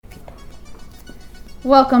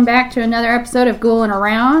Welcome back to another episode of Ghouling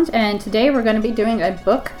Around, and today we're going to be doing a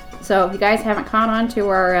book. So if you guys haven't caught on to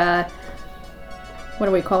our, what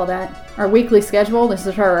do we call that? Our weekly schedule. This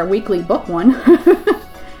is our weekly book one.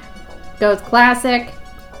 Goes classic,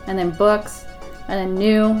 and then books, and then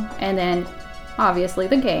new, and then obviously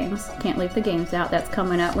the games. Can't leave the games out. That's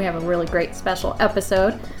coming up. We have a really great special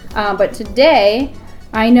episode. But today,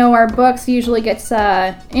 I know our books usually gets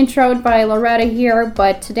introed by Loretta here,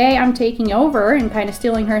 but today I'm taking over and kind of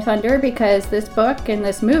stealing her thunder because this book and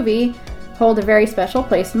this movie hold a very special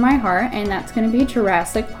place in my heart, and that's going to be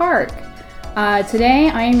Jurassic Park. Today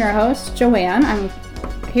I am your host, JoAnn. I'm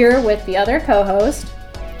here with the other co-host,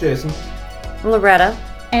 Jason. Loretta.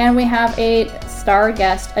 And we have a star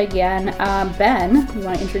guest again, Ben. You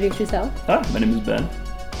want to introduce yourself? Hi, my name is Ben.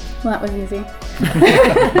 Well, that was easy.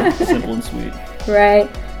 Simple and sweet. Right.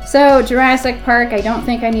 So, Jurassic Park, I don't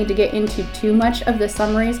think I need to get into too much of the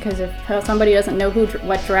summaries, because if somebody doesn't know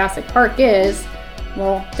what Jurassic Park is,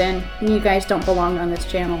 well, then you guys don't belong on this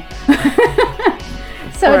channel.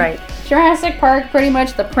 So, right. Jurassic Park, pretty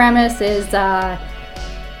much the premise is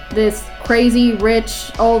this crazy,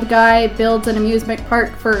 rich, old guy builds an amusement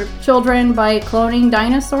park for children by cloning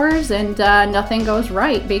dinosaurs, and nothing goes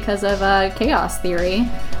right because of chaos theory.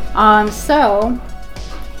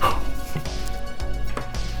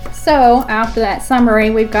 So, after that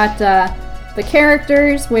summary, we've got the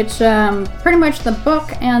characters, which pretty much the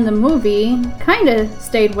book and the movie kind of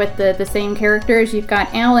stayed with the same characters. You've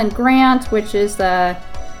got Alan Grant, which is the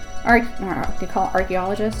do you call it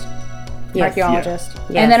archaeologist? Yes. Archaeologist. Yeah.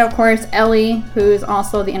 Yes. And then, of course, Ellie, who's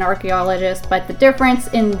also an archaeologist. But the difference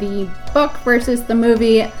in the book versus the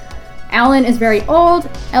movie, Alan is very old,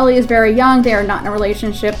 Ellie is very young. They are not in a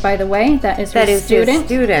relationship, by the way. That is his student. His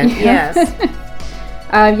student, yes.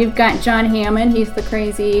 You've got John Hammond. He's the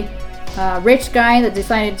crazy rich guy that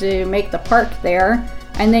decided to make the park there.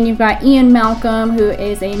 And then you've got Ian Malcolm, who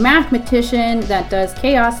is a mathematician that does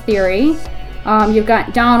chaos theory. You've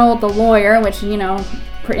got Donald, the lawyer, which, you know,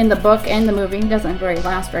 in the book and the movie doesn't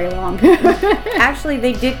last very long. Actually,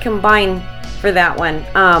 they did combine for that one.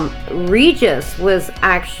 Regis was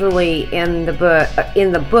actually in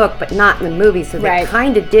the book, but not in the movie. So they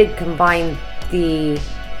kind of did combine the.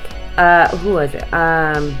 Who was it?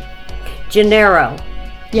 Gennaro,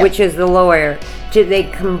 which is the lawyer. They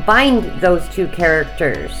combined those two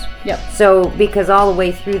characters. Yep. So, because all the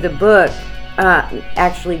way through the book,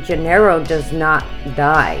 actually Gennaro does not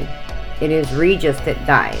die. It is Regis that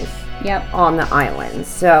dies. Yep. On the island.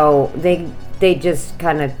 So they just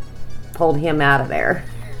kind of pulled him out of there.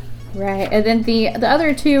 Right, and then the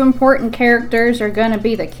other two important characters are going to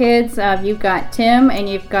be the kids. You've got Tim and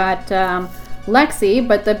you've got Lexi,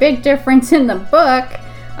 but the big difference in the book,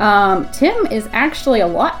 Tim is actually a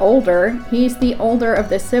lot older. He's the older of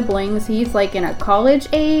the siblings. He's like in a college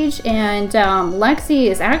age, and Lexi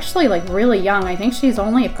is actually like really young. I think she's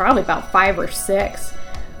only probably about 5 or 6.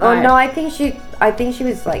 Oh no, I think she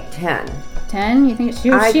was like 10. 10? You think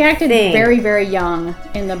she acted very, very young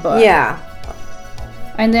in the book? Yeah.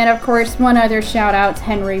 And then of course one other shout out's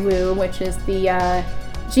Henry Wu, which is the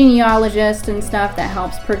genealogist and stuff that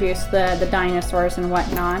helps produce the dinosaurs and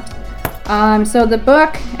whatnot. So the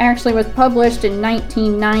book actually was published in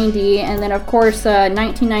 1990, and then of course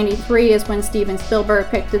 1993 is when Steven Spielberg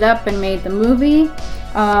picked it up and made the movie.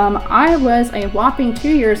 I was a whopping 2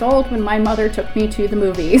 years old when my mother took me to the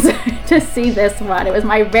movies to see this one. It was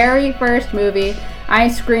my very first movie. I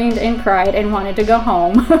screamed and cried and wanted to go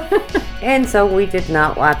home. And so we did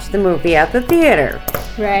not watch the movie at the theater.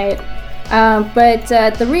 Right. But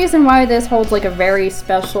the reason why this holds like a very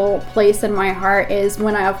special place in my heart is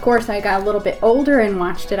when I got a little bit older and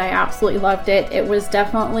watched it. I absolutely loved it. It was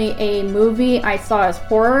definitely a movie I saw as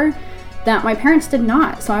horror that my parents did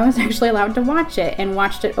not. So I was actually allowed to watch it and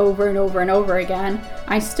watched it over and over and over again.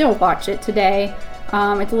 I still watch it today.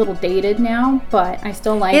 It's a little dated now, but I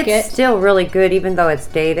still like it. It's still really good, even though it's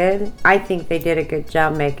dated. I think they did a good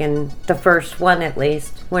job making the first one, at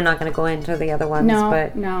least. We're not going to go into the other ones,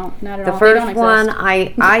 but no, not at the all. first one,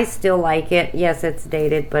 I still like it. Yes, it's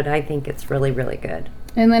dated, but I think it's really, really good.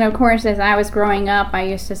 And then, of course, as I was growing up, I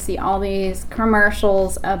used to see all these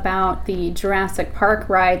commercials about the Jurassic Park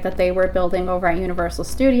ride that they were building over at Universal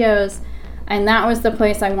Studios. And that was the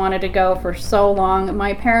place I wanted to go for so long.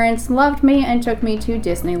 My parents loved me and took me to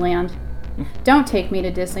Disneyland. Don't take me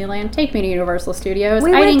to Disneyland. Take me to Universal Studios.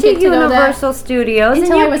 We went to Universal Studios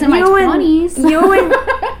until I was in my 20s.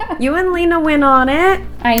 You and Lena went on it.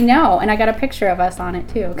 I know, and I got a picture of us on it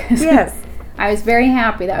too. Yes. I was very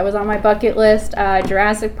happy. That was on my bucket list.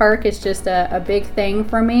 Jurassic Park is just a big thing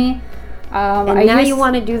for me. And now you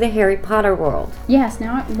want to do the Harry Potter world. Yes,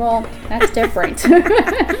 well, that's different.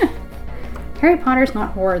 Harry Potter's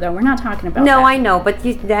not horror, though. We're not talking about that. No, I know, but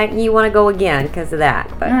you want to go again because of that.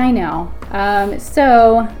 But. I know.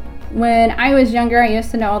 So, when I was younger, I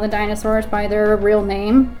used to know all the dinosaurs by their real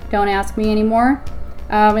name. Don't ask me anymore.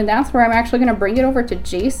 And that's where I'm actually going to bring it over to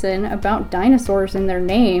Jason about dinosaurs and their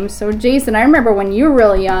names. So, Jason, I remember when you were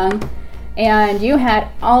really young, and you had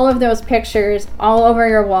all of those pictures all over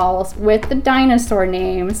your walls with the dinosaur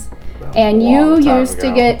names. And you used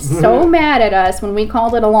to get so mad at us when we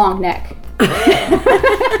called it a long neck.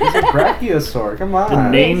 It's a brachiosaur, come on. The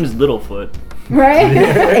name's Littlefoot. Right?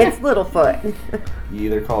 It's Littlefoot. You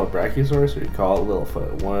either call it Brachiosaurus or you call it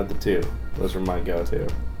Littlefoot. One of the two. Those are my go-to.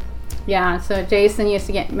 Yeah, so Jason used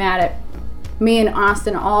to get mad at me and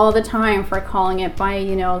Austin all the time for calling it by,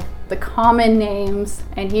 the common names,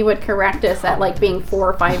 and he would correct us at like being 4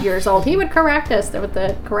 or 5 years old. He would correct us with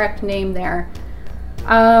the correct name there.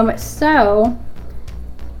 So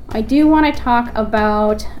I do want to talk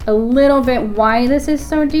about a little bit why this is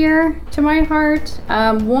so dear to my heart.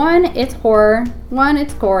 One, it's horror. One,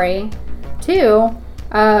 it's gory. Two,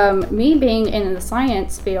 me being in the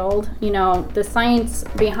science field, the science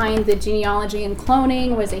behind the genealogy and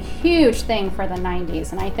cloning was a huge thing for the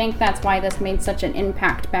 90s, and I think that's why this made such an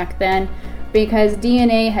impact back then, because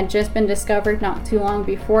DNA had just been discovered not too long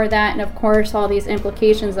before that, and of course all these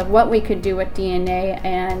implications of what we could do with DNA,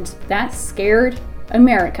 and that scared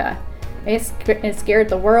America. It scared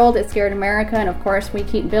the world, it scared America, and of course we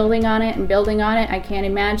keep building on it and building on it. I can't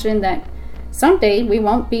imagine that someday we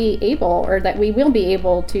won't be able, or that we will be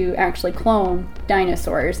able to actually clone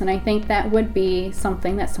dinosaurs, and I think that would be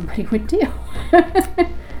something that somebody would do.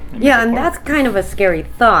 Yeah, and that's kind of a scary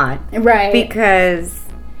thought. Right. Because,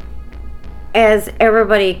 as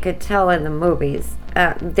everybody could tell in the movies,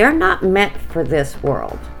 they're not meant for this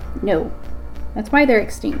world. No. That's why they're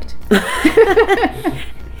extinct.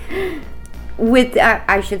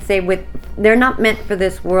 They're not meant for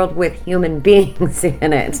this world with human beings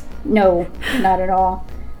in it. No, not at all.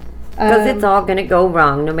 Because it's all going to go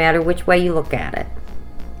wrong, no matter which way you look at it.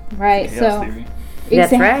 Right. Chaos theory.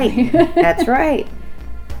 That's Exactly. right. That's right.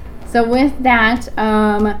 So with that,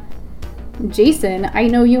 Jason, I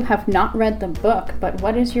know you have not read the book, but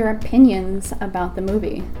what is your opinions about the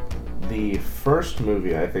movie? The first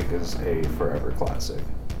movie, I think, is a forever classic.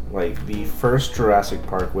 Like, the first Jurassic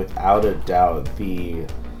Park, without a doubt, the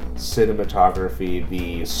cinematography,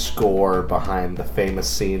 the score behind the famous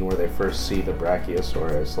scene where they first see the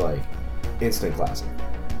Brachiosaurus, like, instant classic.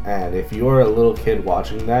 And if you're a little kid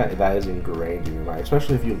watching that, that is ingrained in your mind,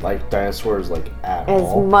 especially if you like dinosaurs, like, at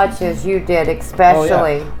all. As much as you did, especially.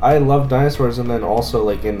 Oh, yeah. I love dinosaurs, and then also,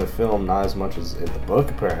 like, in the film, not as much as in the book,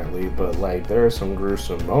 apparently, but, like, there are some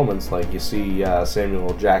gruesome moments. Like, you see Samuel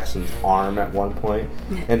L. Jackson's arm at one point,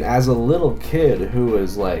 and as a little kid who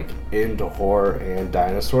is, like, into horror and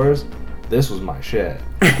dinosaurs, this was my shit.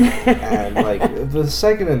 And, like, the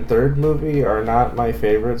second and third movie are not my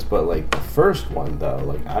favorites, but, like, the first one, though,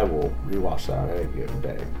 like, I will rewatch that on any given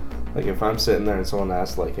day. Like, if I'm sitting there and someone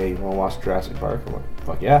asks, like, hey, you want to watch Jurassic Park? I'm like,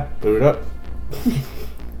 fuck yeah, boot it up.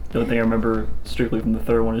 The only thing I remember strictly from the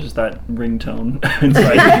third one is just that ringtone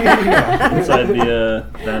inside the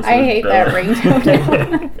dinosaur. I hate that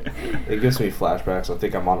ringtone. It gives me flashbacks. I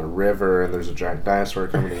think I'm on a river and there's a giant dinosaur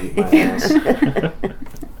coming to eat my ass.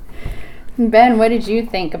 Ben, what did you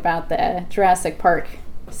think about the Jurassic Park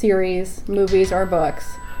series, movies, or books?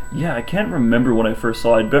 Yeah, I can't remember when I first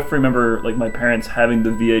saw it. I definitely remember like my parents having the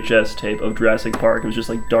VHS tape of Jurassic Park. It was just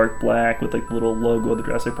like dark black with like the little logo of the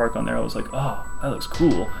Jurassic Park on there. I was like, oh, that looks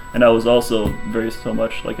cool. And I was also so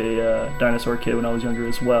much like a dinosaur kid when I was younger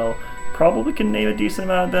as well. Probably can name a decent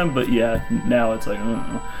amount of them, but yeah, now it's like, I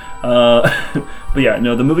don't know. But yeah,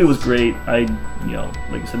 no, the movie was great. Like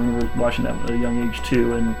I said, I remember watching that at a young age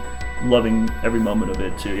too, and loving every moment of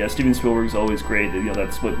it too. Yeah, Steven Spielberg's always great.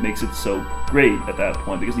 That's what makes it so great at that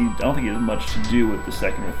point, because I don't think he has much to do with the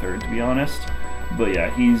second or third, to be honest. But yeah,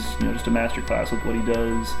 he's just a masterclass with what he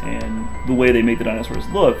does, and the way they make the dinosaurs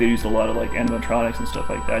look. They used a lot of like animatronics and stuff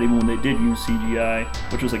like that. Even when they did use CGI,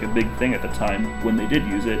 which was like a big thing at the time, when they did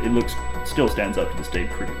use it, it still stands up to this day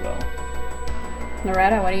pretty well.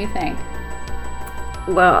 Loretta, what do you think?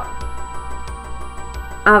 Well,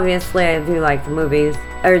 obviously I do like the movies,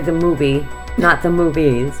 or the movie, not the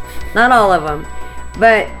movies, not all of them,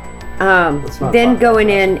 but then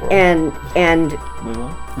going in and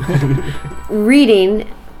reading,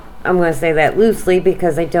 I'm going to say that loosely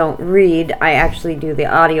because I don't read. I actually do the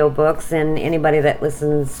audiobooks, and anybody that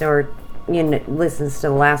listens or listens to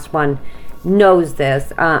the last one knows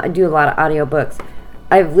this. I do a lot of audiobooks.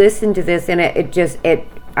 I've listened to this, and it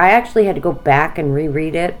I actually had to go back and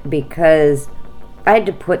reread it because I had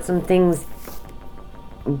to put some things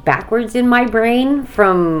backwards in my brain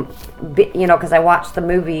from, because I watched the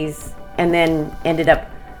movies and then ended up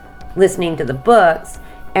listening to the books,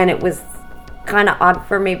 and it was kind of odd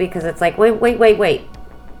for me because it's like, wait.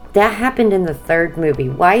 That happened in the third movie.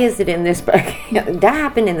 Why is it in this book? That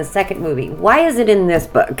happened in the second movie. Why is it in this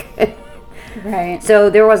book? Right. So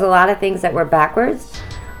there was a lot of things that were backwards.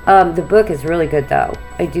 The book is really good, though.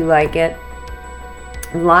 I do like it.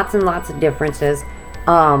 Lots and lots of differences.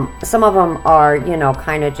 Some of them are,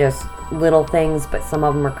 kind of just little things, but some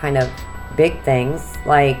of them are kind of big things.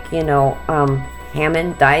 Like,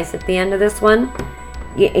 Hammond dies at the end of this one.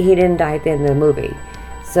 He didn't die at the end of the movie.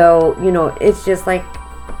 So, it's just like,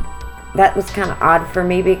 that was kind of odd for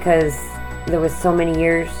me because there was so many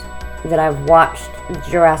years that I've watched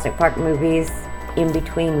Jurassic Park movies in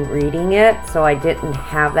between reading it, so I didn't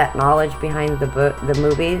have that knowledge behind the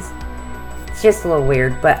movies. It's just a little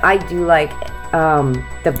weird, but I do like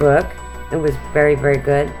the book. It was very, very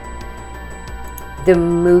good. The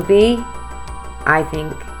movie, I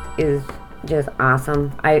think, is just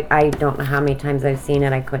awesome. I don't know how many times I've seen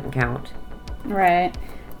it. I couldn't count. Right.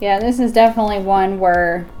 Yeah, this is definitely one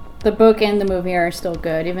where the book and the movie are still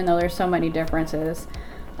good, even though there's so many differences.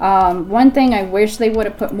 One thing I wish they would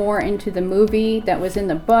have put more into the movie that was in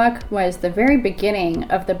the book was the very beginning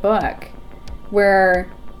of the book,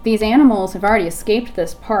 where these animals have already escaped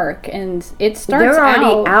this park, and it starts They're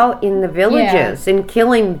already out in the villages and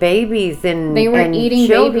killing babies and they were eating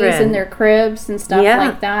children. babies in their cribs and stuff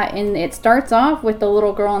like that. And it starts off with the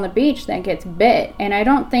little girl on the beach that gets bit, and I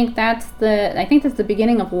think that's the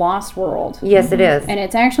beginning of Lost World. Yes, it is, and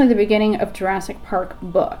it's actually the beginning of Jurassic Park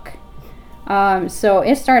book. So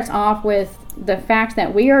it starts off with the fact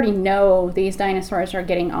that we already know these dinosaurs are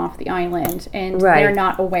getting off the island, and they're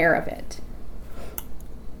not aware of it.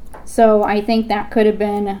 So I think that could have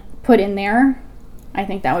been put in there. I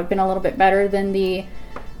think that would have been a little bit better than the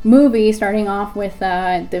movie starting off with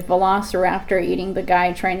the Velociraptor eating the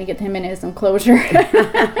guy, trying to get him in his enclosure.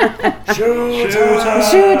 Shooter!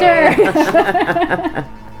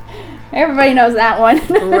 Everybody knows that one.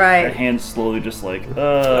 Right. Her hands slowly just like,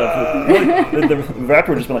 the raptor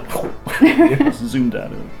would just be like, zoomed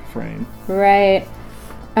out of the frame. Right.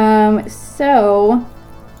 So...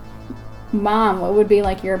 Mom, what would be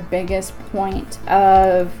like your biggest point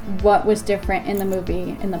of what was different in the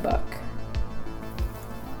movie in the book?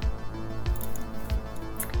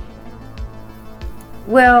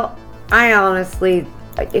 Well, I honestly,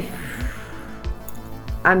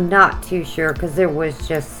 I'm not too sure because there was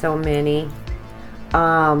just so many.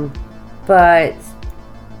 But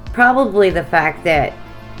probably the fact that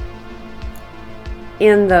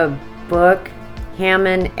in the book,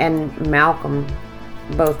 Hammond and Malcolm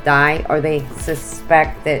both die, or they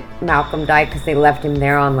suspect that Malcolm died because they left him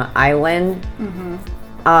there on the island.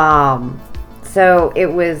 Mm-hmm. So it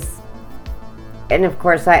was, and of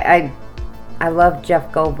course I love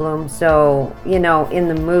Jeff Goldblum, so in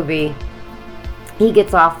the movie he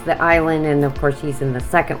gets off the island, and of course he's in the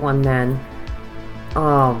second one then.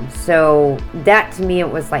 So that to me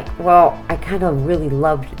it was like, well, I kind of really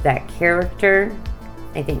loved that character.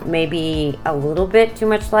 I think maybe a little bit too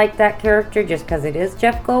much like that character just because it is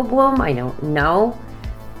Jeff Goldblum. I don't know.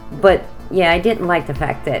 But yeah, I didn't like the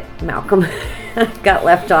fact that Malcolm got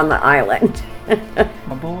left on the island.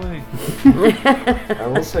 My boy. I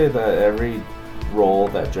will say that every role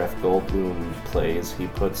that Jeff Goldblum plays, he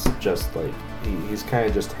puts just like, he's kind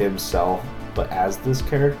of just himself, but as this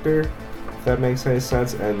character, if that makes any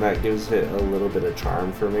sense, and that gives it a little bit of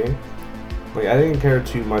charm for me. Like, I didn't care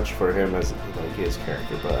too much for him as, like, his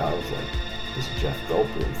character, but I was like, this is Jeff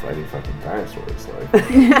Goldblum fighting fucking dinosaurs. Like,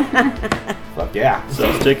 fuck yeah.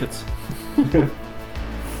 Sells tickets.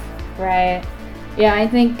 Right. Yeah, I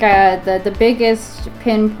think the biggest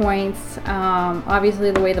pinpoints,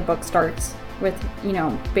 obviously the way the book starts with,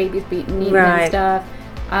 babies beaten, eaten and stuff.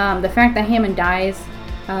 The fact that Hammond dies,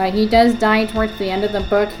 he does die towards the end of the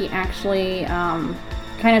book. He actually...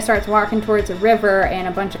 kind of starts walking towards a river, and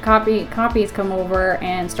a bunch of copies come over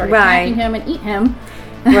and start attacking him and eat him.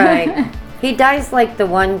 Right. He dies like the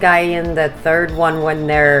one guy in the third one when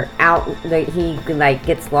they're out. He like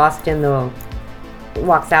gets lost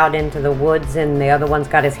walks out into the woods, and the other one's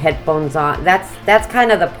got his headphones on. That's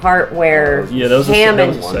kind of the part where that was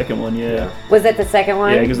the second one. Yeah. Was it the second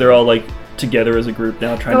one? Yeah, because they're all like together as a group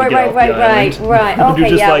now trying to get off the island. Right.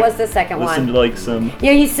 Okay, yeah, it was the second one. Listen to like some...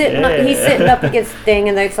 Yeah, he's sitting up against the thing,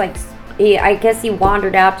 and there's like I guess he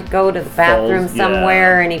wandered out to go to the bathroom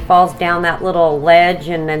somewhere, and he falls down that little ledge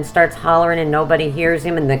and then starts hollering, and nobody hears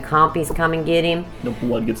him, and the compies come and get him. The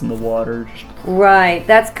blood gets in the water. Right.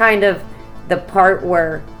 That's kind of the part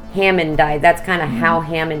where Hammond died. That's kind of how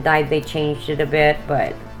Hammond died. They changed it a bit,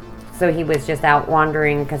 but so he was just out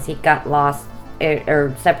wandering because he got lost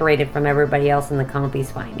or separated from everybody else, and the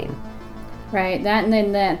compies find him. Right, that, and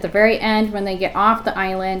then at the very end, when they get off the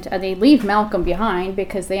island, they leave Malcolm behind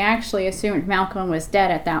because they actually assumed Malcolm was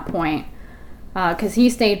dead at that point. Because he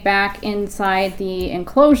stayed back inside the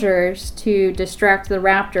enclosures to distract the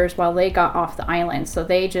raptors while they got off the island. So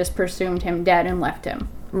they just presumed him dead and left him.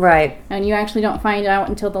 Right. And you actually don't find out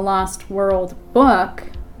until the Lost World book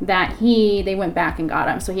that they went back and got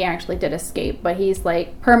him. So he actually did escape, but he's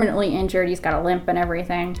like permanently injured. He's got a limp and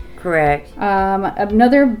everything. Correct.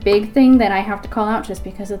 Another big thing that I have to call out, just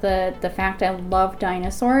because of the fact I love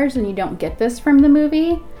dinosaurs, and you don't get this from the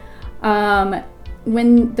movie.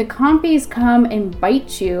 When the compies come and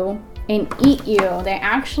bite you and eat you, they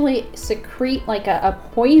actually secrete like a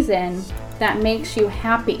poison that makes you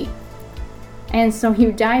happy. And so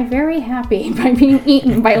you die very happy by being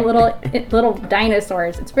eaten by little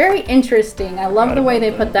dinosaurs. It's very interesting. I love the way they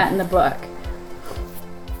put that in the book.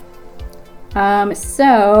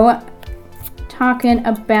 So, talking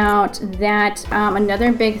about that,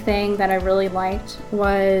 another big thing that I really liked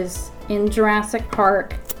was in Jurassic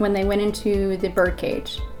Park when they went into the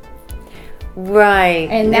birdcage. Right.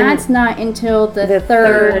 And that's not until the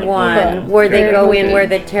third one, where they go in where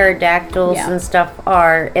the pterodactyls and stuff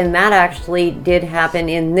are. And that actually did happen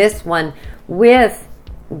in this one with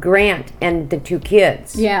Grant and the two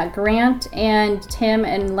kids. Yeah, Grant and Tim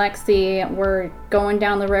and Lexi were going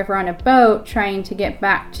down the river on a boat trying to get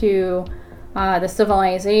back to the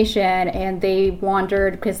civilization, and they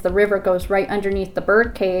wandered because the river goes right underneath the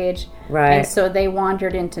bird cage. Right. And so they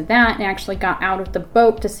wandered into that and actually got out of the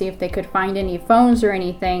boat to see if they could find any phones or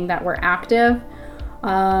anything that were active.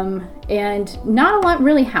 And not a lot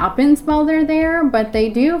really happens while they're there, but they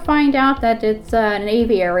do find out that it's an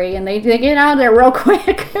aviary, and they get out of there real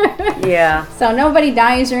quick. Yeah. So nobody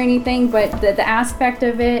dies or anything, but the aspect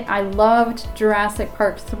of it, I loved Jurassic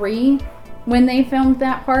Park 3. When they filmed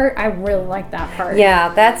that part, I really liked that part.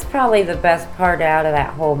 Yeah, that's probably the best part out of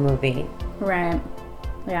that whole movie. Right.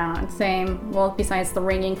 Yeah, same. Well, besides the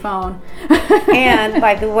ringing phone. And,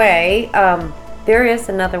 by the way, there is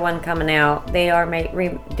another one coming out. They are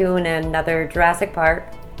doing another Jurassic Park.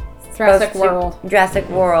 Jurassic World. Jurassic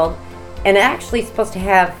World. And it actually is supposed to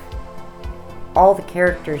have all the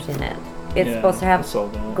characters in it. It's supposed to have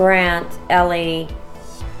Grant, Ellie,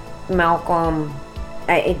 Malcolm...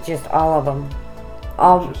 It just all of them,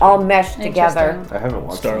 all meshed together. I haven't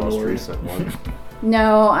watched the most recent one.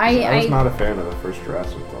 No, I was not a fan of the first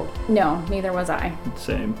Jurassic World. No, neither was I.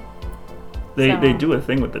 Same. They do a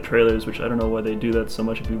thing with the trailers, which I don't know why they do that so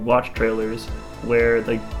much. If you watch trailers, where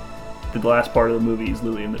like the last part of the movie is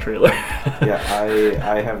literally in the trailer. Yeah,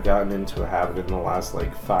 I have gotten into a habit in the last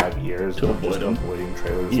like 5 years of just avoiding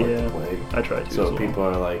trailers like the plague. I try to. So people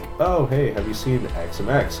are like, "Oh, hey, have you seen X and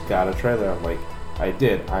X? Got a trailer?" I'm like, I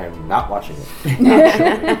did. I am not watching it. Not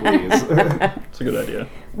showing me, please. It's a good idea.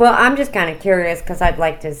 Well, I'm just kind of curious because I'd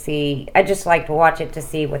like to see. I just like to watch it to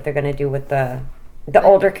see what they're going to do with the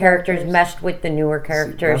older characters meshed with the newer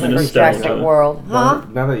characters from Jurassic World. Huh?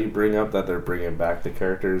 Now that you bring up that they're bringing back the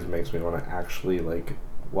characters, makes me want to actually like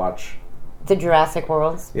watch the Jurassic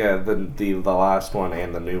Worlds. Yeah, the last one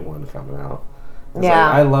and the new one coming out. It's yeah,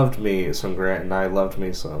 like, I loved me some Grant and I loved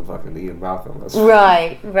me some fucking Ian Malcolm.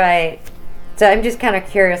 Right. So I'm just kind of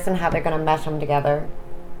curious on how they're going to mesh them together.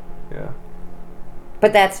 Yeah.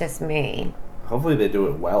 But that's just me. Hopefully they do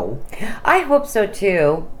it well. I hope so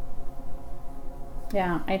too.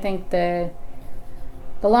 Yeah, I think the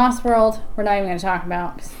Lost World, we're not even going to talk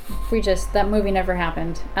about. That movie never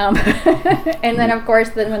happened. And then, of course,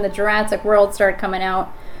 when the Jurassic World started coming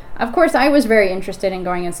out, of course, I was very interested in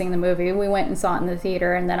going and seeing the movie. We went and saw it in the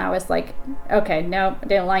theater, and then I was like, okay, nope,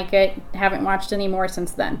 didn't like it. Haven't watched any more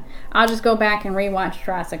since then. I'll just go back and rewatch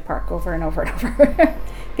Jurassic Park over and over and over.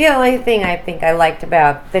 The only thing I think I liked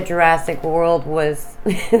about the Jurassic World was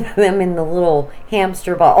them in the little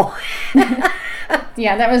hamster ball.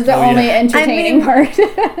 Yeah, that was the only entertaining part.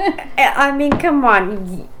 I mean, come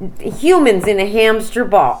on. Humans in a hamster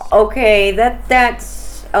ball. Okay,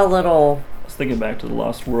 that's a little... Thinking back to the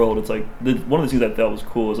Lost World, it's like one of the things I thought was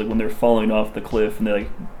cool is like when they're falling off the cliff and they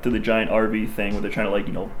like do the giant RV thing where they're trying to like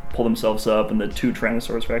pull themselves up, and the two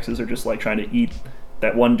Tyrannosaurus Rexes are just like trying to eat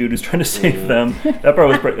that one dude who's trying to save them. That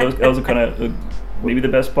part was kind of maybe the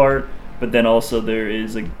best part, but then also there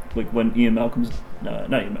is like when Ian Malcolm's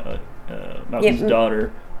Malcolm's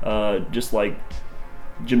daughter just like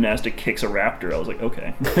gymnastic kicks a raptor. I was like,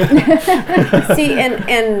 okay. See,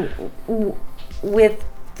 and with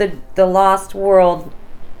the Lost World,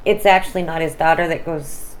 it's actually not his daughter that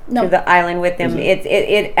goes to the island with him.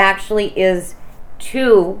 It actually is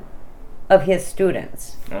 2 of his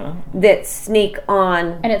students that sneak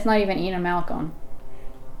on. And it's not even Ian and Malcolm.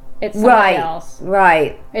 It's somebody else.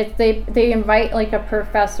 Right. They invite like a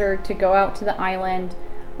professor to go out to the island.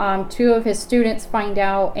 2 of his students find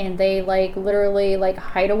out, and they like literally like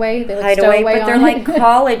hide away. They like, stow away, but they're like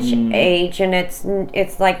college age, and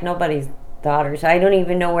it's like nobody's daughters. I don't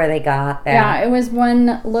even know where they got that. Yeah, it was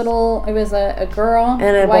it was a girl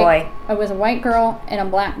and a boy. It was a white girl and a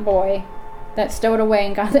black boy that stowed away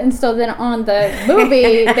and got it. And so then on the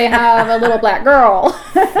movie, they have a little black girl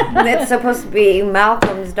that's supposed to be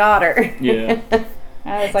Malcolm's daughter. Yeah.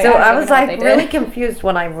 I was really confused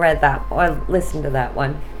when I read that or listened to that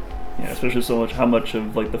one. Yeah, especially how much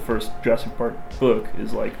of like the first Jurassic Park book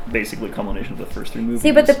is like basically a culmination of the first 3 movies.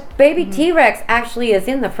 See, but the baby T-Rex actually is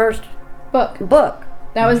in the first book.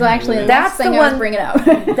 That was actually the next thing I was bringing up.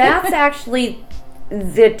 That's actually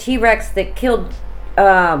the T-Rex that killed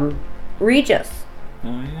Regis.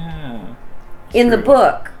 Oh yeah. In the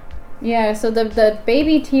book. Yeah, so the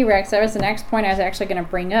baby T-Rex, that was the next point I was actually going to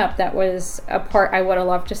bring up. That was a part I would have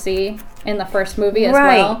loved to see in the first movie as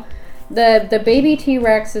well. The baby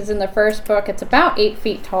T-Rex is in the first book. It's about 8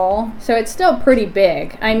 feet tall, so it's still pretty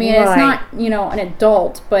big. I mean, it's not, an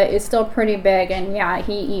adult, but it's still pretty big, and yeah,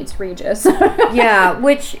 he eats Regis. Yeah,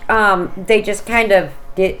 which they just kind of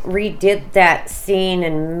redid that scene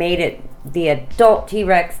and made it the adult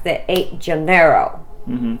T-Rex that ate Gennaro.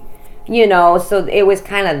 Mm-hmm. So it was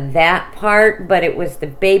kind of that part, but it was the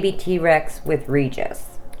baby T-Rex with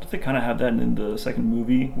Regis. Don't they kind of have that in the second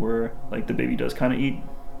movie where, like, the baby does kind of eat...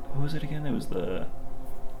 What was it again? It was the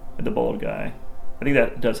bald guy. I think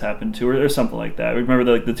that does happen too, or something like that. I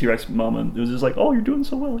remember the T-Rex mama, it was just like, oh, you're doing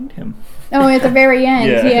so well, eat him. Oh, at the very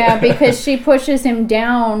end, yeah, because she pushes him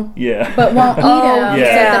down, but won't eat him,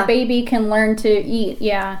 so the baby can learn to eat,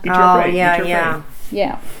 Eat your prey,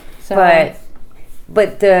 yeah. So,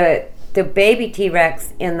 but the baby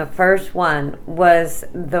T-Rex in the first one was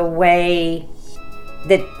the way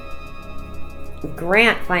that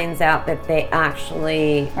Grant finds out that they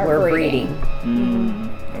actually were breeding.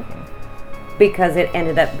 Okay. Because it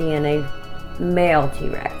ended up being a male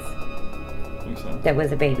T-Rex. Makes sense. That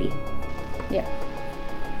was a baby. Yeah.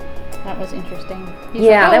 That was interesting. He's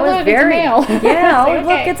that was look, very... It's a male. Yeah,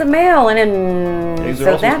 look, it's a male. And then...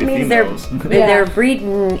 So that means they're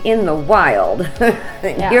breeding in the wild.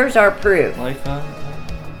 Here's our proof. Life,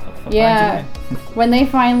 when they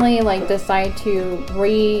finally, decide to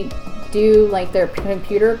redo, their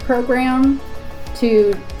computer program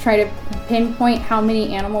to try to pinpoint how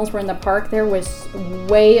many animals were in the park, there was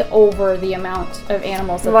way over the amount of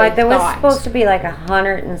animals that they was thought. Supposed to be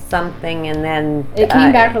 100 and something, and then it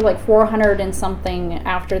came back with 400 and something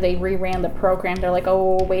after they reran the program. They're like,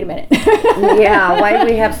 oh, wait a minute. Yeah, why do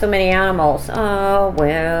we have so many animals? Oh,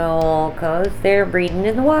 well, because they're breeding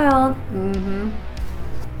in the wild. Mm-hmm.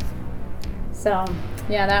 So,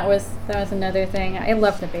 yeah, that was another thing. I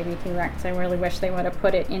love the baby T-Rex. I really wish they would have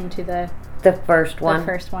put it into the first one. The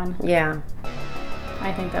first one. Yeah.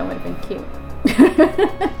 I think that would have been cute.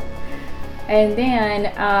 And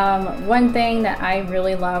then one thing that I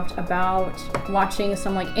really loved about watching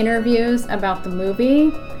some interviews about the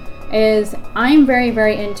movie is I'm very,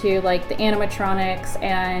 very into the animatronics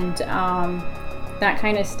and that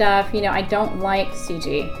kind of stuff. I don't like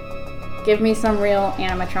CG. Give me some real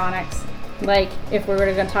animatronics. If we were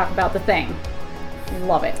going to talk about The Thing.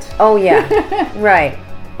 Love it. Oh, yeah. Right.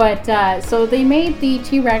 But, so they made the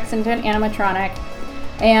T-Rex into an animatronic.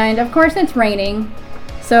 And, of course, it's raining.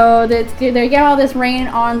 So they get all this rain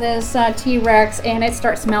on this T-Rex, and it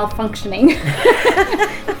starts malfunctioning.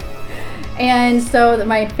 And so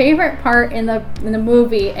my favorite part in the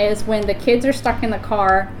movie is when the kids are stuck in the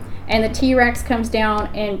car, and the T-Rex comes down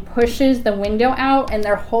and pushes the window out, and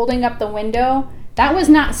they're holding up the window. That was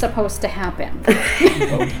not supposed to happen.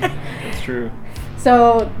 That's true.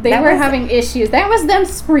 So they were having issues. That was them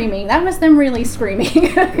screaming. That was them really screaming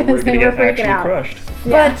because they were freaking out. Crushed.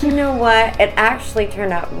 Yeah. But you know what? It actually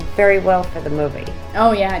turned out very well for the movie.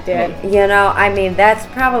 Oh yeah, it did. I mean, that's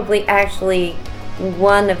probably actually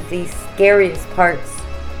one of the scariest parts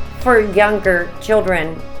for younger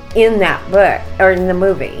children in that book or in the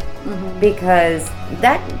movie, because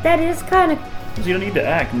that is kind of. Because you don't need to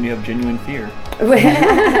act when you have genuine fear.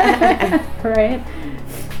 Right.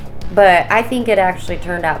 But I think it actually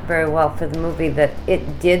turned out very well for the movie that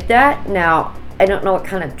it did that. Now, I don't know what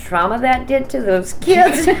kind of trauma that did to those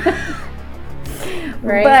kids.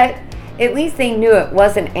 Right. But at least they knew it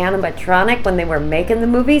wasn't animatronic when they were making the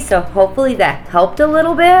movie, so hopefully that helped a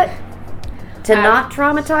little bit to not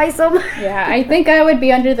traumatize them. Yeah, I think I would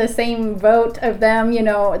be under the same vote of them,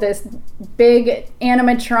 this big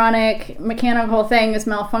animatronic mechanical thing is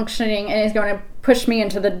malfunctioning and is going to push me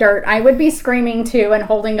into the dirt. I would be screaming too and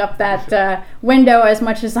holding up that window as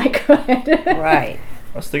much as I could. Right.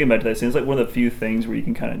 I was thinking back to that scene. It's like one of the few things where you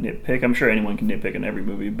can kind of nitpick. I'm sure anyone can nitpick in every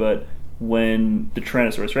movie, but when the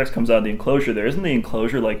Tyrannosaurus Rex comes out of the enclosure, isn't the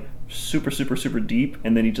enclosure like super, super, super deep?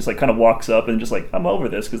 And then he just like kind of walks up and just like, I'm over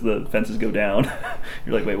this because the fences go down.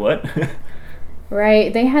 You're like, wait, what?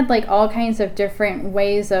 Right. They had like all kinds of different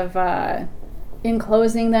ways of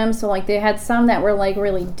enclosing them. So like they had some that were like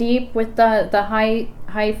really deep with the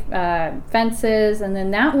high fences, and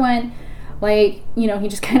then that one, like, he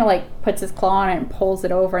just kind of like puts his claw on it and pulls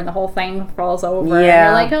it over and the whole thing falls over.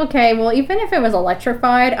 Yeah. And you're like, okay, well, even if it was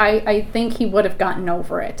electrified, I think he would have gotten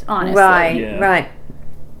over it, honestly. Right, Yeah. right.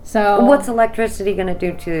 So What's electricity going to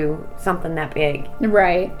do to something that big?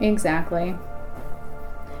 Right, exactly.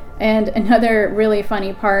 And another really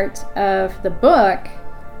funny part of the book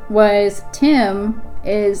was Tim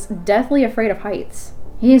is deathly afraid of heights.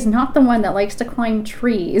 He is not the one that likes to climb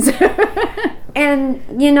trees. And,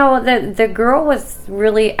 the girl was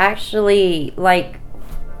really actually, like,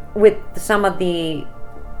 with some of the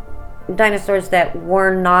dinosaurs that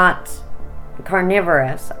were not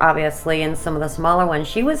carnivorous, obviously, and some of the smaller ones,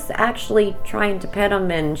 she was actually trying to pet them,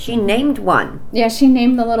 and she named one. Yeah, she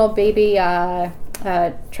named the little baby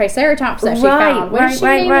Triceratops that she found. What did she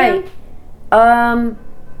name him?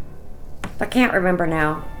 I can't remember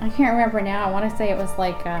now. I can't remember now. I want to say it was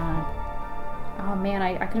like... oh man,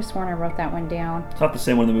 I could have sworn I wrote that one down. It's not the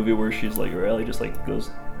same one in the movie where she's like, or Ellie just like goes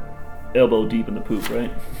elbow deep in the poop,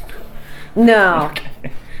 right? No.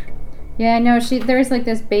 Okay. Yeah, no, there was like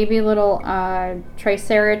this baby little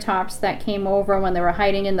Triceratops that came over when they were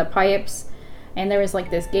hiding in the pipes, and there was like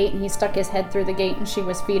this gate, and he stuck his head through the gate, and she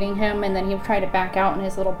was feeding him, and then he tried to back out, and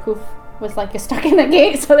his little poof was like stuck in the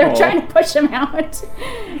gate, so they were trying to push him out.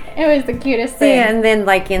 It was the cutest thing. Yeah, and then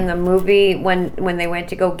like in the movie, when they went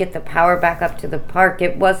to go get the power back up to the park,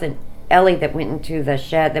 it wasn't Ellie that went into the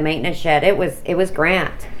shed, the maintenance shed. It was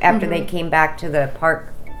Grant after they came back to the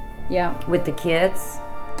park. Yeah. With the kids.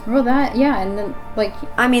 Well, and then like...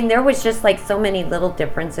 I mean, there was just like so many little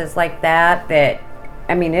differences like that,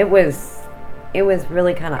 I mean, it was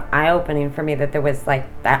really kind of eye-opening for me that there was like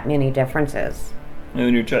that many differences. And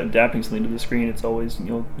when you're adapting something to the screen, it's always,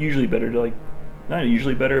 usually better to like, not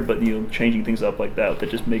usually better, but changing things up like that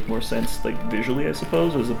just make more sense like visually, I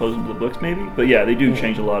suppose, as opposed to the books maybe. But yeah, they do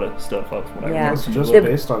change a lot of stuff up. It's just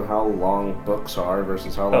based on how long books are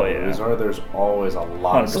versus how long movies are. There's always a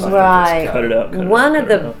lot of stuff. Right. Cut it out. One of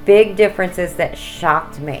the big differences that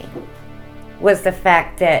shocked me was the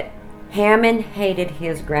fact that Hammond hated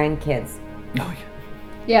his grandkids. Oh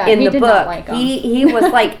yeah. In he the did book, not like them. he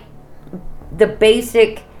was like the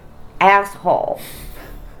basic asshole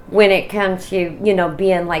when it comes to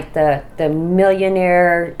being like the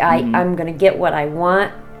millionaire. I'm gonna get what I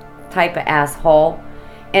want type of asshole.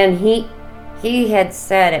 And he had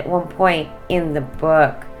said at one point in the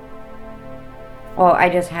book, "Oh, I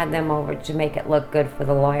just had them over to make it look good for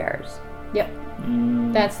the lawyers." Yep.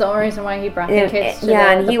 That's the only reason why he brought the kids to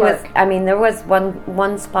and the he park. was, I mean, there was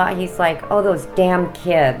one spot he's like, "Oh, those damn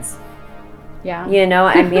kids." Yeah.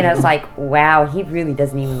 I mean, I was like, wow, he really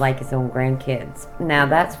doesn't even like his own grandkids. Now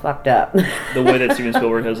that's fucked up. The way that Steven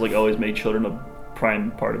Spielberg has like always made children a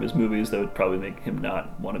prime part of his movies, that would probably make him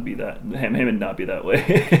not want to be that, him and not be that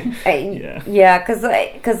way. Yeah,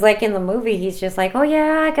 because like in the movie, he's just like, oh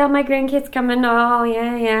yeah, I got my grandkids coming. Oh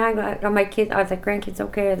yeah, I got my kids. I was like, grandkids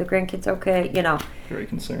okay? Are the grandkids okay? Very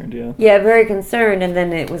concerned, yeah. Yeah, very concerned. And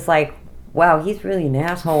then it was like, wow, he's really an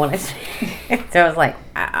asshole when I say it. So I was like,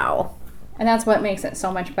 ow. And that's what makes it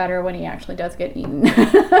so much better when he actually does get eaten.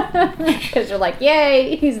 Because you're like,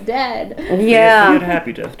 yay, he's dead. Yeah. He had a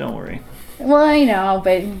happy death, don't worry. Well, I know,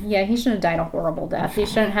 but yeah, he shouldn't have died a horrible death. He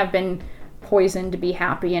shouldn't have been poisoned to be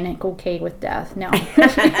happy and okay with death. No. He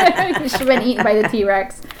should have been eaten by the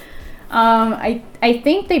T-Rex. I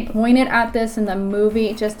think they pointed at this in the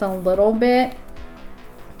movie just a little bit,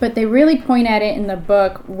 but they really point at it in the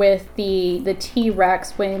book with the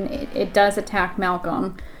T-Rex when it does attack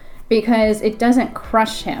Malcolm, because it doesn't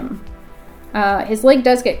crush him. His leg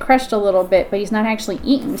does get crushed a little bit, but he's not actually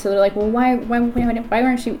eaten. So they're like, well, why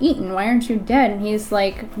aren't you eaten? Why aren't you dead? And he's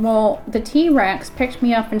like, well, the T-Rex picked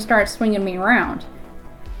me up and started swinging me around.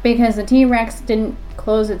 Because the T-Rex didn't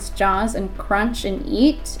close its jaws and crunch and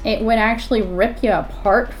eat. It would actually rip you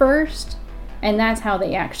apart first, and that's how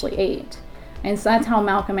they actually ate. And so that's how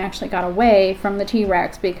Malcolm actually got away from the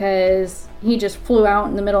T-Rex, because he just flew out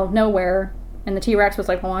in the middle of nowhere, and the T-Rex was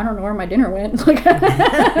like, well, I don't know where my dinner went.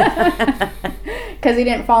 Because he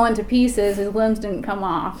didn't fall into pieces, his limbs didn't come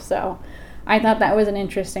off. So I thought that was an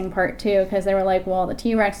interesting part too, because they were like, well, the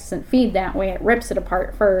T-Rex doesn't feed that way, it rips it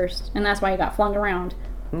apart first, and that's why he got flung around.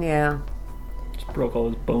 Yeah. Just broke all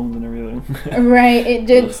his bones and everything. Right, it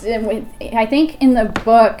did. I think in the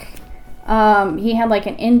book, he had like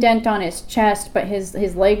an indent on his chest, but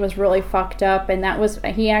his leg was really fucked up, and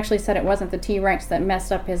he actually said it wasn't the T-Rex that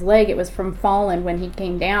messed up his leg, it was from falling when he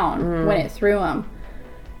came down, when it threw him.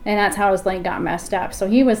 And that's how his leg got messed up. So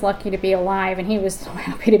he was lucky to be alive, and he was so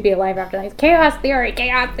happy to be alive after that. Chaos theory,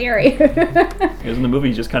 chaos theory. Because in the movie,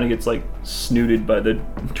 he just kind of gets like snooted by the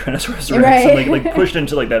Tyrannosaurus Rex, right. and like pushed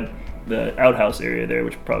into like the outhouse area there,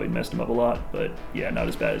 which probably messed him up a lot. But yeah, not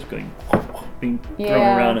as bad as being thrown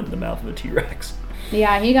around in the mouth of a T-Rex.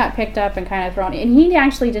 Yeah, he got picked up and kind of thrown. And he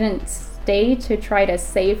actually didn't stay to try to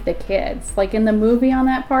save the kids. Like in the movie on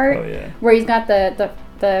that part, where he's got the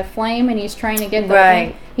flame and he's trying to get the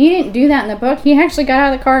right. He didn't do that in the book. He actually got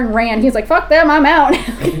out of the car and ran. He's like, fuck them, I'm out.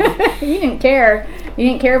 He didn't care. He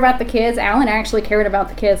didn't care about the kids. Alan actually cared about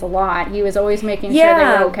the kids a lot. He was always making sure they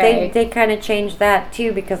were okay. They kind of changed that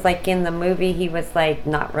too, because like in the movie he was like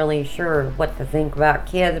not really sure what to think about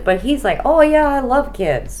kids, but he's like, oh yeah, I love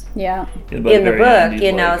kids. Yeah. In the book,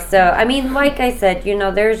 you know, so I mean, like I said, you know,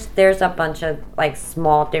 there's a bunch of like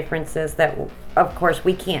small differences that of course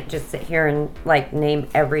we can't just sit here and like name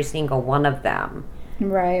every single one of them.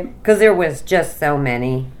 Right. Because there was just so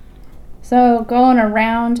many. So going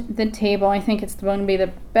around the table, I think it's going to be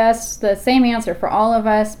the same answer for all of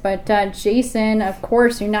us. But Jason, of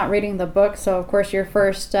course, you're not reading the book, so of course your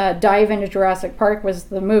first dive into Jurassic Park was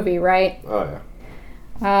the movie, right? Oh,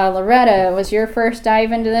 yeah. Loretta, was your first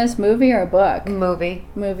dive into this movie or a book? Movie.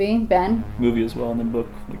 Ben? Movie as well, and then book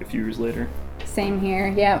like a few years later. Same here.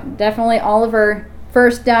 Yeah, definitely all of our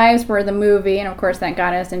first dives were the movie, and of course that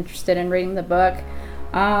got us interested in reading the book.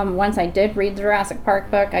 Once I did read the Jurassic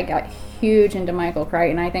Park book, I got huge into Michael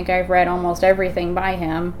Crichton. I think I've read almost everything by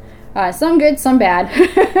him. Some good, some bad.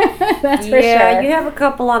 That's for sure. Yeah, you have a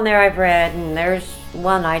couple on there I've read, and there's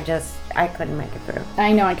one I couldn't make it through.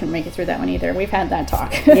 I know I couldn't make it through that one either. We've had that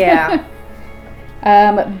talk. Yeah.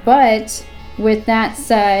 But with that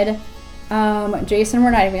said, Jason,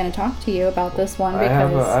 we're not even going to talk to you about this one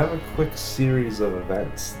because I have a quick series of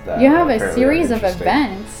events that you have a series of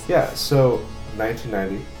events. Yeah, so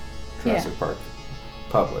 1990, Jurassic Park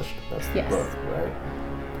published. That's the book, right?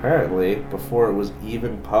 Apparently, before it was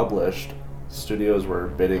even published, studios were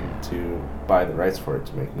bidding to buy the rights for it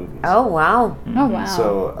to make movies. Oh wow! Oh wow!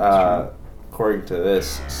 So, according to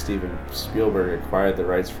this, Steven Spielberg acquired the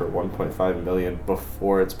rights for $1.5 million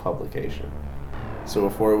before its publication. So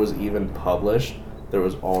before it was even published, there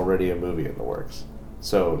was already a movie in the works.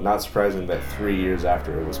 So not surprising that 3 years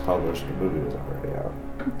after it was published, the movie was already out.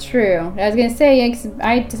 True. I was going to say, I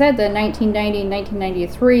said the 1990 and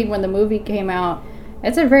 1993 when the movie came out.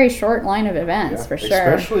 It's a very short line of events, for sure.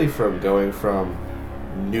 Especially from going from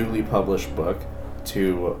newly published book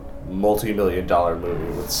to multi-million-dollar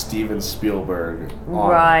movie with Steven Spielberg on.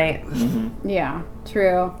 Right. Mm-hmm. Yeah,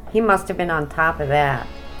 true. He must have been on top of that.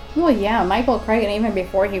 Well, yeah, Michael Crichton, even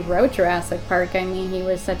before he wrote Jurassic Park, I mean, he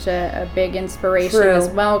was such a big inspiration as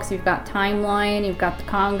well, because you've got Timeline, you've got the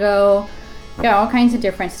Congo, yeah, all kinds of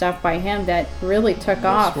different stuff by him that really took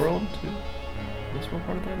off. Westworld, too? Westworld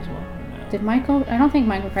part of that as well? No. Did Michael? I don't think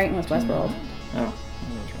Michael Crichton was Westworld. Oh, I was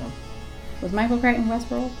wrong. Was Michael Crichton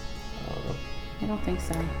Westworld? I don't know. I don't think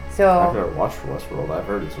so. I've never watched Westworld. I've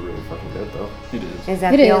heard it's really fucking good, though. It is. Is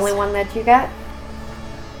that the only one that you got?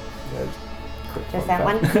 Yeah, just that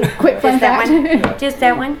one? Quick fun fact. Yeah. Just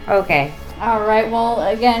that one? Okay. All right. Well,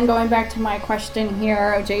 again, going back to my question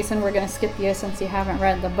here, Jason, we're going to skip you since you haven't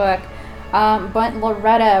read the book. But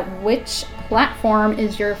Loretta, which platform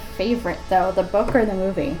is your favorite, though? The book or the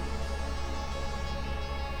movie?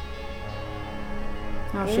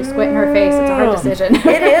 Oh, she's squinting her face. It's a hard decision.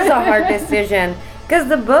 It is a hard decision. Because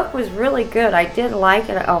the book was really good. I did like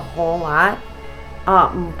it a whole lot.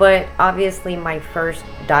 But obviously my first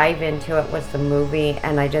dive into it was the movie,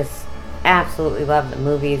 and I just absolutely love the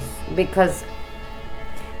movies because,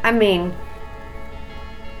 I mean,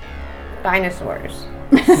 dinosaurs.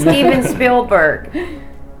 Steven Spielberg.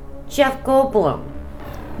 Jeff Goldblum.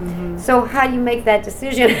 Mm-hmm. So how do you make that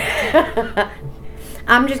decision?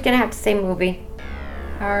 I'm just going to have to say movie.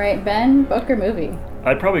 All right, Ben, book or movie?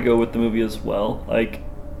 I'd probably go with the movie as well. Like,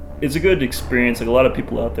 it's a good experience. Like, a lot of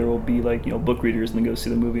people out there will be like, you know, book readers and then go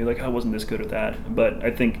see the movie like, I wasn't this good at that. But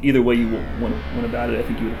I think either way you went about it, I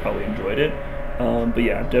think you would have probably enjoyed it. But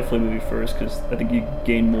yeah, definitely movie first, because I think you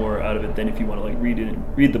gain more out of it than if you want to like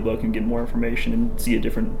read the book and get more information and see a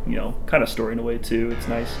different, kind of story in a way too. It's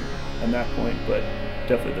nice at that point, but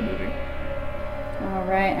definitely the movie. All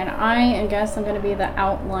right, and I guess I'm going to be the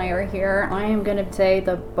outlier here. I am going to say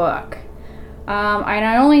the book. And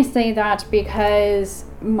I only say that because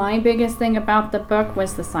my biggest thing about the book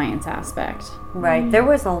was the science aspect. Right. There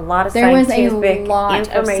was a lot of scientific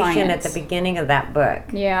information at the beginning of that book.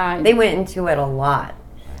 Yeah. They went into it a lot.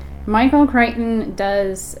 Michael Crichton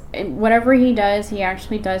does, whatever he does, he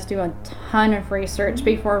actually does do a ton of research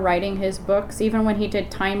before writing his books. Even when he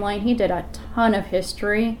did Timeline, he did a ton of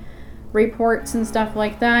history reports and stuff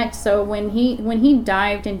like that. So when he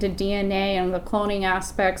dived into DNA and the cloning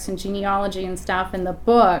aspects and genealogy and stuff in the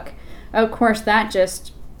book, of course that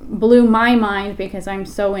just blew my mind because I'm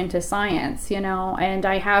so into science, and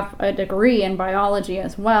I have a degree in biology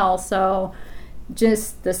as well. So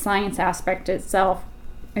just the science aspect itself,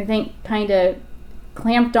 I think, kind of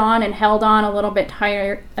clamped on and held on a little bit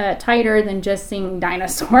tighter than just seeing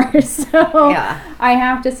dinosaurs. So yeah. I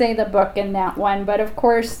have to say the book in that one, but of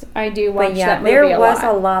course I do watch that movie there a was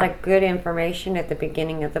lot. a lot of good information at the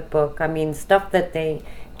beginning of the book. I mean, stuff that they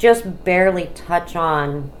just barely touch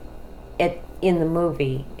on it in the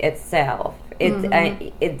movie itself.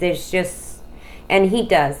 There's just, and he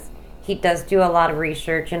does do a lot of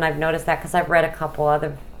research, and I've noticed that because I've read a couple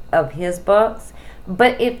other of his books.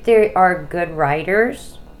 But if there are good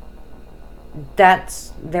writers,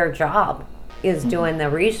 that's their job, is doing the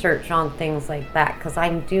research on things like that. Because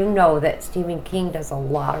I do know that Stephen King does a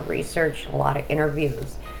lot of research, a lot of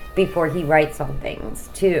interviews before he writes on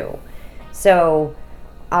things too. So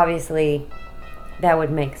obviously that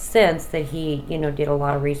would make sense that he, did a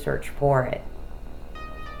lot of research for it.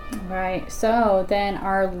 Right. So then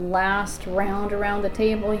our last round around the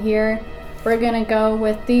table here, we're going to go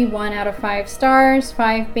with the 1 out of 5 stars,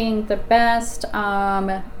 5 being the best.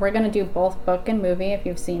 We're going to do both book and movie if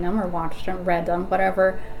you've seen them or watched them, read them,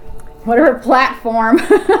 whatever platform.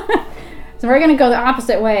 So we're going to go the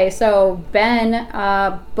opposite way. So Ben,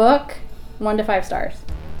 book, 1 to 5 stars.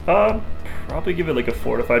 Probably give it like a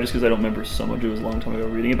 4 out of 5 just because I don't remember so much. It was a long time ago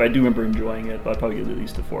reading it, but I do remember enjoying it. But I'd probably give it at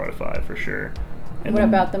least a 4 out of 5 for sure. And what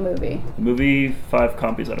about the movie? The movie, 5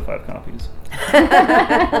 copies out of 5 copies.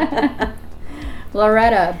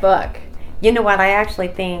 Loretta, book. You know what? I actually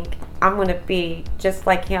think I'm going to be just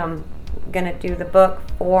like him. Going to do the book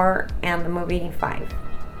 4 and the movie 5.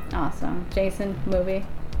 Awesome. Jason, movie.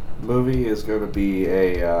 Movie is going to be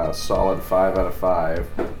a solid 5 out of 5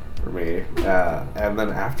 for me. And then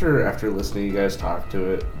after listening to you guys talk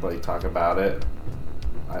about it,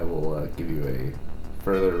 I will give you a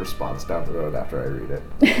further response down the road after I read it.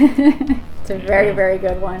 It's a very, very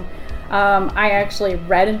good one. I actually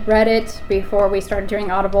read it before we started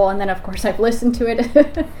doing Audible, and then of course I've listened to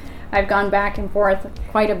it. I've gone back and forth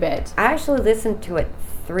quite a bit. I actually listened to it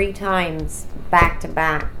 3 times back to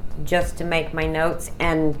back just to make my notes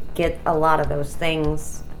and get a lot of those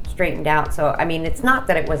things straightened out. So, I mean, it's not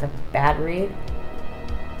that it was a bad read.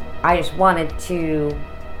 I just wanted to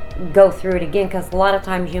go through it again because a lot of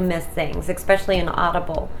times you miss things, especially in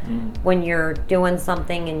Audible. When you're doing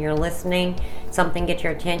something and you're listening, something gets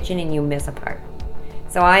your attention and you miss a part.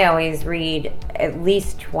 So I always read at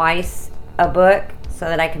least twice a book so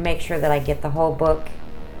that I can make sure that I get the whole book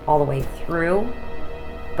all the way through.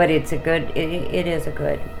 But it is a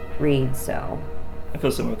good read. So I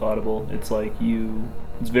feel similar with Audible. It's like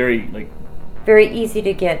it's very easy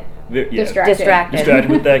to get distracted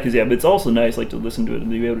with that, because but it's also nice to listen to it and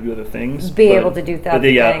be able to do other things. Able to do that.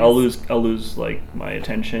 But yeah, I'll lose my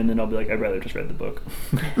attention, and I'll be like, I'd rather just read the book.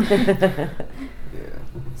 Yeah.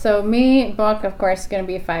 So me, book, of course, is going to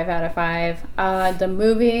be 5 out of 5. The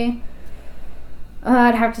movie,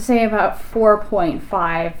 I'd have to say about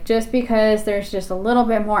 4.5, just because there's just a little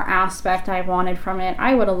bit more aspect I wanted from it.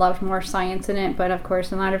 I would have loved more science in it, but of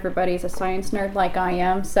course not everybody's a science nerd like I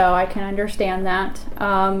am, so I can understand that.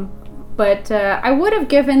 But I would have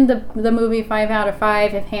given the movie 5 out of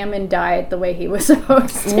 5 if Hammond died the way he was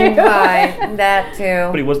supposed to. Right, that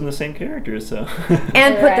too. But he wasn't the same character, so.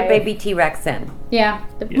 And put the baby T-Rex in. Yeah.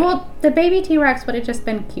 Well, the baby T-Rex would have just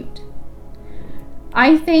been cute.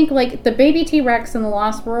 I think the baby T-Rex in the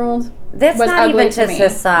Lost World that's was not ugly even to to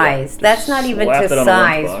size. Yeah, that's not even to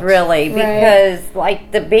size, really, because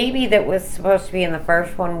the baby that was supposed to be in the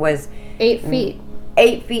first one was 8 feet.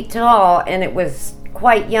 8 feet tall, and it was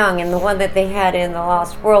quite young, and the one that they had in the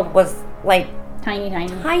Lost World was tiny. Yeah,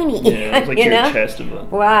 it was your chest of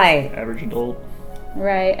a average adult.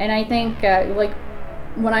 Right, and I think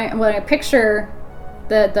when I picture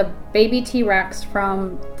the baby T-Rex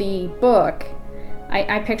from the book,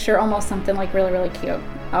 I picture almost something like really, really cute.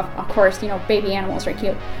 Of course, you know, baby animals are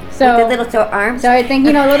cute. So with the little short arms. So I think,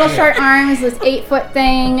 you know, little short arms, this 8-foot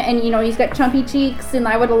thing, and, you know, he's got chumpy cheeks, and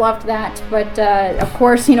I would have loved that. But, of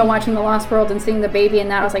course, you know, watching The Lost World and seeing the baby and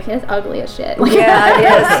that, I was like, it's ugly as shit. Yeah, it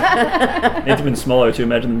is. It had been smaller, too.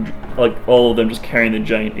 Imagine, like, all of them just carrying the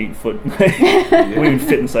giant 8-foot. Wouldn't even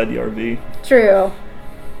fit inside the RV. True.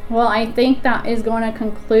 Well, I think that is going to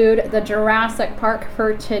conclude the Jurassic Park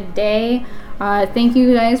for today. Thank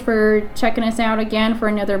you guys for checking us out again for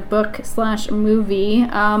another book/movie.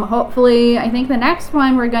 Hopefully, I think the next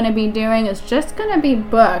one we're going to be doing is just going to be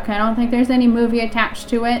book. I don't think there's any movie attached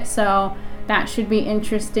to it, so that should be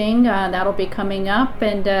interesting. That'll be coming up,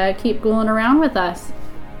 and keep ghouling around with us.